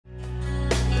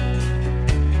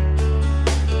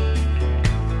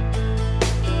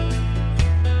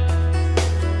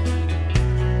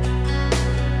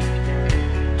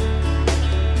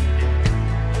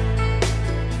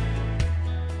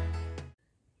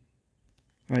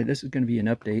Alright, this is going to be an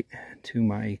update to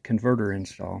my converter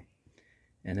install,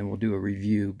 and then we'll do a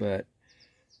review, but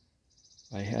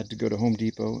I had to go to Home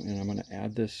Depot and I'm going to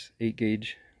add this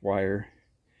 8-gauge wire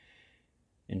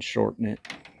and shorten it,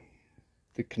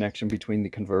 the connection between the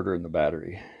converter and the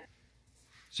battery.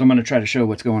 So I'm going to try to show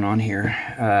what's going on here.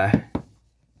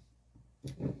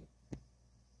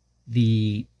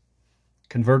 The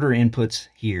converter inputs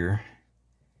here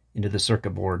into the circuit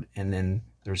board, and then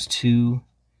there's two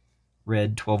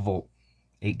red 12-volt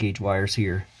 8-gauge wires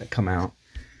here that come out.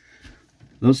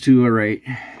 Those two are right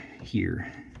here,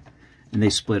 and they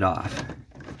split off.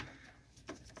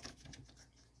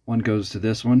 One goes to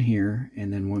this one here,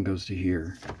 and then one goes to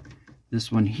here.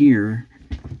 This one here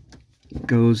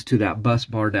goes to that bus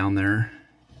bar down there.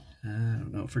 I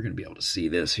don't know if we're going to be able to see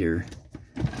this here,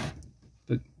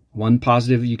 but one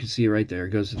positive, you can see it right there,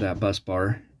 goes to that bus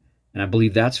bar. And I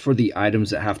believe that's for the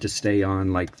items that have to stay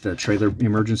on, like the trailer,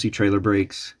 emergency trailer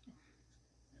brakes,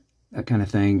 that kind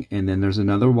of thing. And then there's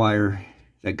another wire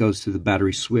that goes to the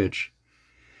battery switch.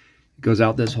 It goes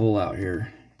out this hole out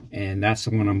here, and that's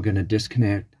the one I'm going to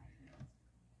disconnect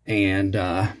and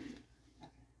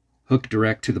hook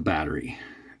direct to the battery.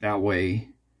 That way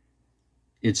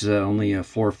it's only a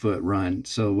 4-foot run.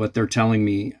 So what they're telling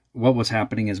me, what was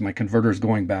happening is my converter is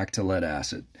going back to lead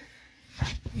acid.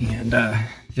 And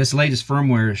this latest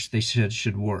firmware they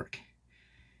should work.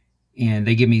 And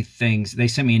they give me things, they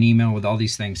sent me an email with all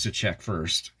these things to check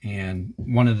first. And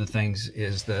one of the things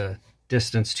is the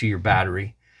distance to your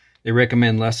battery. They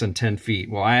recommend less than 10 feet.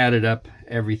 Well, I added up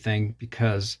everything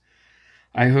because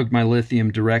I hooked my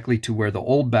lithium directly to where the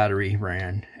old battery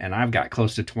ran, and I've got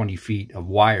close to 20 feet of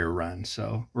wire run.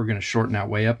 So we're going to shorten that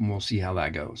way up, and we'll see how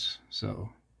that goes. So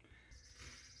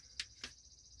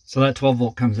that 12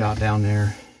 volt comes out down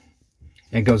there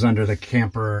and goes under the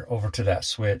camper over to that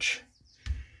switch,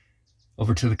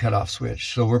 over to the cutoff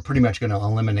switch. So we're pretty much going to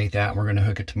eliminate that. We're going to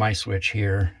hook it to my switch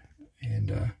here,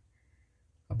 and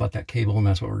I'll butt that cable, and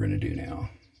that's what we're going to do now.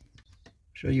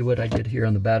 Show you what I did here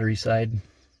on the battery side.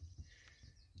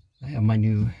 I have my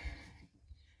new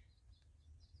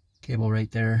cable right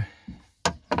there.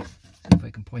 See if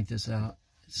I can point this out.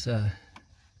 It's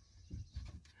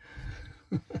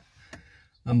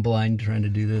I'm blind trying to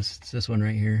do this. It's this one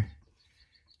right here.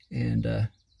 And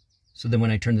so then when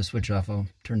I turn the switch off, I'll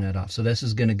turn that off. So this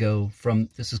is going to go from,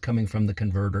 this is coming from the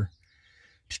converter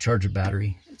to charge a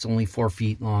battery. It's only 4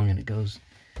 feet long, and it goes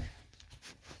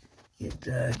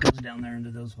down there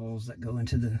into those holes that go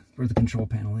into where the control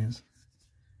panel is.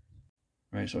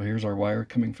 All right, so here's our wire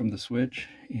coming from the switch,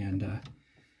 and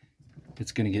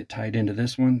it's going to get tied into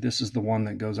this one. This is the one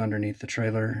that goes underneath the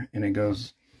trailer, and it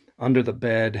goes under the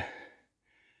bed.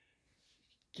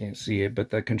 Can't see it, but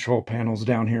the control panel's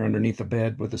down here underneath the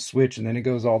bed with a switch, and then it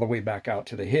goes all the way back out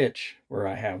to the hitch where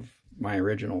I have my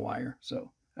original wire.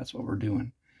 So that's what we're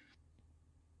doing.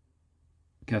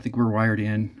 Okay, I think we're wired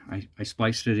in. I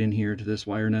spliced it in here to this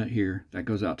wire nut here. That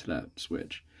goes out to that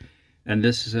switch. And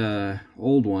this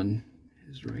old one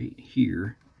is right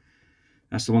here.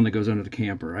 That's the one that goes under the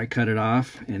camper. I cut it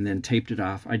off and then taped it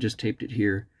off. I just taped it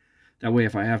here. That way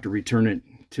if I have to return it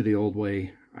to the old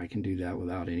way, I can do that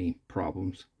without any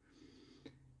problems.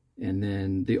 And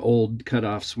then the old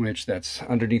cutoff switch that's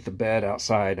underneath the bed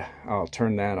outside, I'll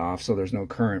turn that off so there's no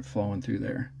current flowing through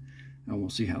there. And we'll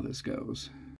see how this goes.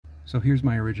 So here's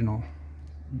my original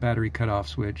battery cutoff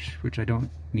switch, which I don't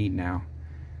need now.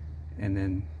 And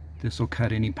then this will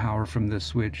cut any power from this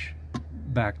switch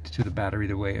back to the battery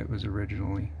the way it was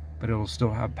originally. But it'll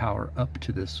still have power up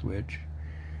to this switch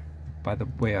by the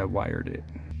way I wired it.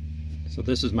 So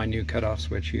this is my new cutoff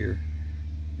switch here,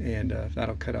 and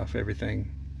that'll cut off everything.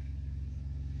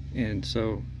 And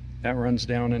so that runs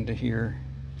down into here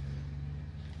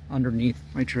underneath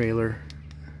my trailer,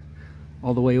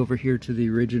 all the way over here to the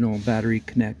original battery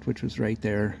connect, which was right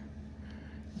there.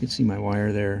 You can see my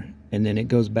wire there, and then it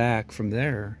goes back from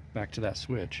there back to that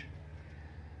switch.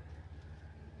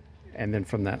 And then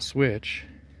from that switch,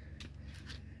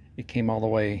 it came all the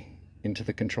way into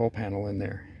the control panel in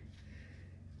there.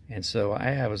 And so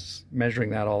I was measuring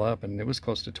that all up, and it was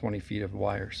close to 20 feet of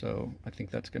wire. So I think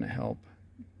that's going to help.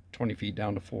 20 feet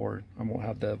down to 4. I won't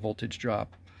have the voltage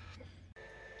drop.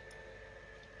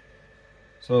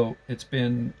 So it's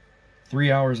been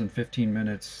 3 hours and 15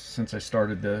 minutes since I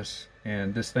started this,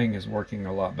 and this thing is working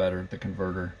a lot better, the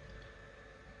converter.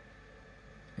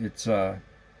 It's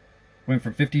went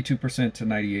from 52% to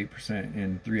 98%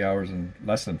 in 3 hours and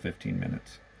less than 15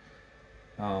 minutes.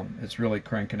 It's really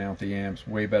cranking out the amps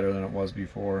way better than it was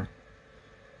before.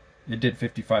 It did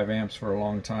 55 amps for a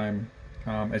long time.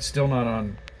 It's still not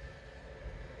on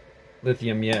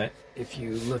lithium yet. If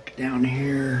you look down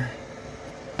here,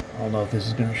 I don't know if this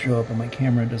is going to show up on my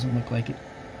camera. It doesn't look like it.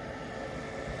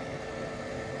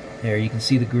 There, you can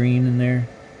see the green in there.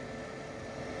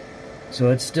 So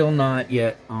it's still not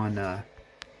yet on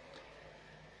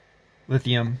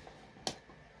lithium.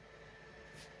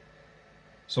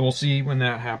 So we'll see when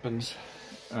that happens.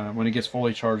 When it gets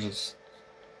fully charged,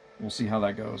 we'll see how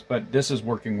that goes. But this is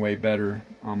working way better.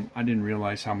 I didn't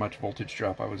realize how much voltage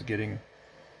drop I was getting,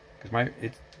 because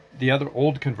the other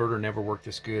old converter never worked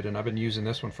this good, and I've been using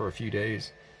this one for a few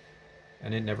days,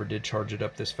 and it never did charge it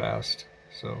up this fast.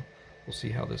 So we'll see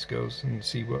how this goes and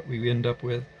see what we end up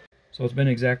with. So it's been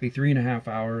exactly 3.5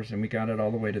 hours, and we got it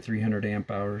all the way to 300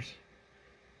 amp hours.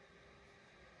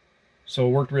 So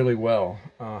it worked really well.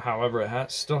 However,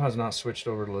 it still has not switched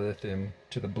over to lithium,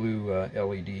 to the blue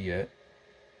LED yet.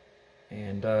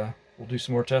 And we'll do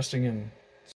some more testing. And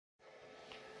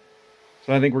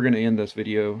so I think we're going to end this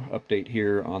video update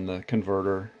here on the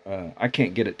converter. I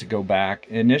can't get it to go back.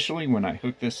 Initially, when I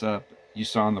hooked this up, you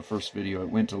saw in the first video, it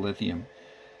went to lithium.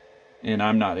 And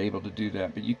I'm not able to do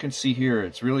that. But you can see here,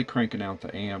 it's really cranking out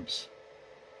the amps.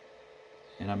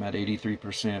 And I'm at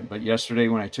 83%. But yesterday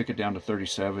when I took it down to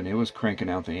 37, it was cranking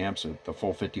out the amps at the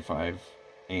full 55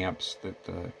 amps that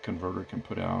the converter can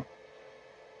put out.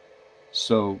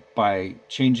 So by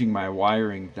changing my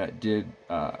wiring, that did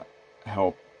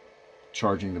help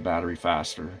charging the battery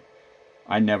faster.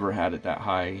 I never had it that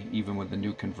high, even with the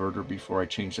new converter. Before I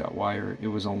changed that wire, it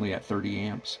was only at 30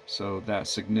 amps. So that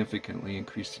significantly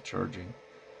increased the charging.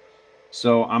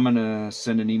 So I'm going to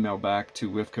send an email back to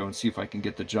WFCO and see if I can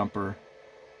get the jumper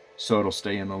so it'll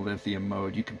stay in the lithium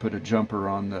mode. You can put a jumper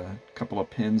on the couple of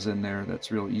pins in there.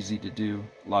 That's real easy to do.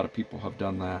 A lot of people have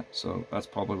done that, so that's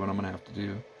probably what I'm going to have to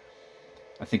do.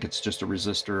 I think it's just a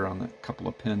resistor on the couple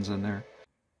of pins in there.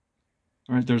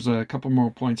 All right, there's a couple more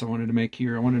points I wanted to make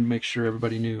here. I wanted to make sure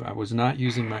everybody knew I was not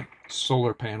using my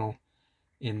solar panel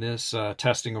in this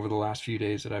testing over the last few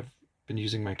days that I've been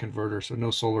using my converter, so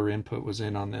no solar input was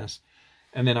in on this.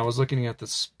 And then I was looking at the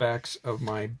specs of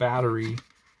my battery,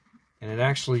 and it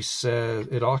actually says,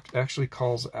 it actually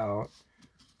calls out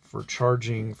for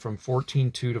charging from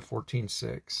 14.2 to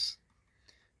 14.6.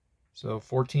 So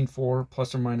 14.4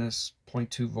 plus or minus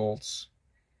 0.2 volts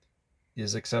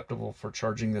is acceptable for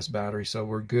charging this battery. So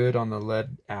we're good on the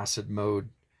lead acid mode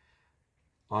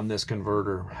on this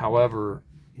converter. However,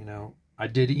 you know, I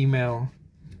did email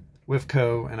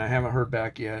WFCO and I haven't heard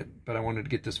back yet, but I wanted to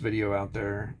get this video out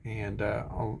there, and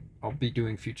I'll be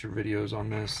doing future videos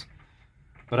on this.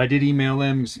 But I did email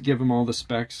them, give them all the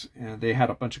specs, and they had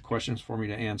a bunch of questions for me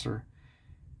to answer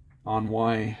on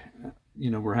why,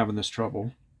 you know, we're having this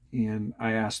trouble. And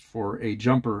I asked for a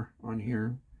jumper on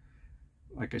here,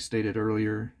 like I stated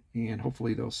earlier, and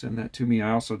hopefully they'll send that to me.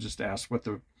 I also just asked what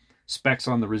the specs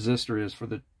on the resistor is for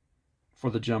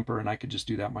the jumper, and I could just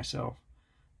do that myself.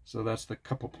 So that's the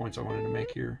couple points I wanted to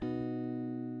make here.